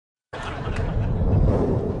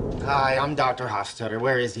Hi, I'm Dr. Hofstadter.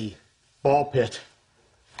 Where is he? Ball pit.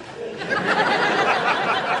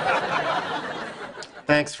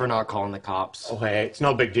 Thanks for not calling the cops. Oh, hey, it's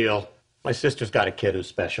no big deal. My sister's got a kid who's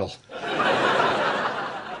special.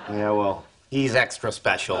 Yeah, well, he's extra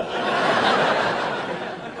special.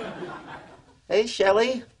 Hey,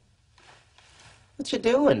 Shelley. What you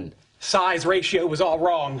doing? Size ratio was all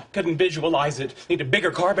wrong. Couldn't visualize it. Needed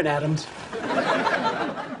bigger carbon atoms.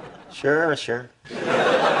 Sure.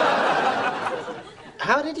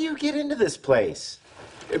 How did you get into this place?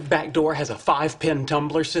 Back door has a 5-pin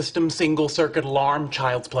tumbler system, single circuit alarm,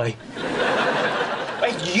 child's play.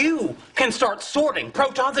 You can start sorting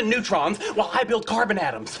protons and neutrons while I build carbon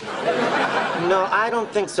atoms. No, I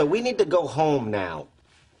don't think so. We need to go home now.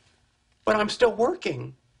 But I'm still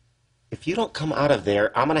working. If you don't come out of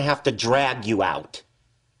there, I'm gonna have to drag you out.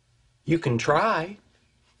 You can try,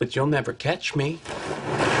 but you'll never catch me.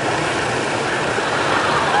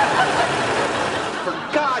 For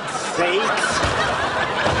God's sakes!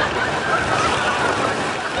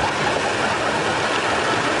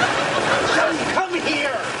 Shelley, come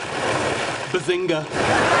here! Bazinga.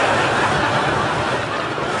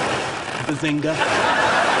 Bazinga.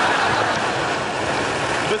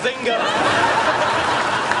 Bazinga.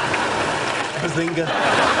 Bazinga.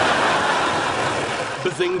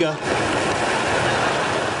 Bazinga.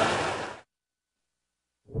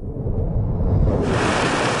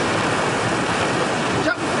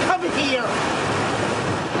 Come here!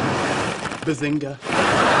 Bazinga.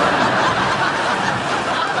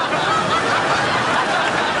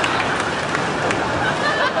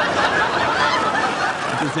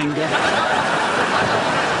 Bazinga.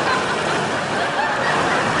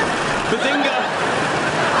 Bazinga.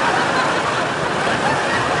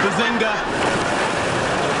 Bazinga.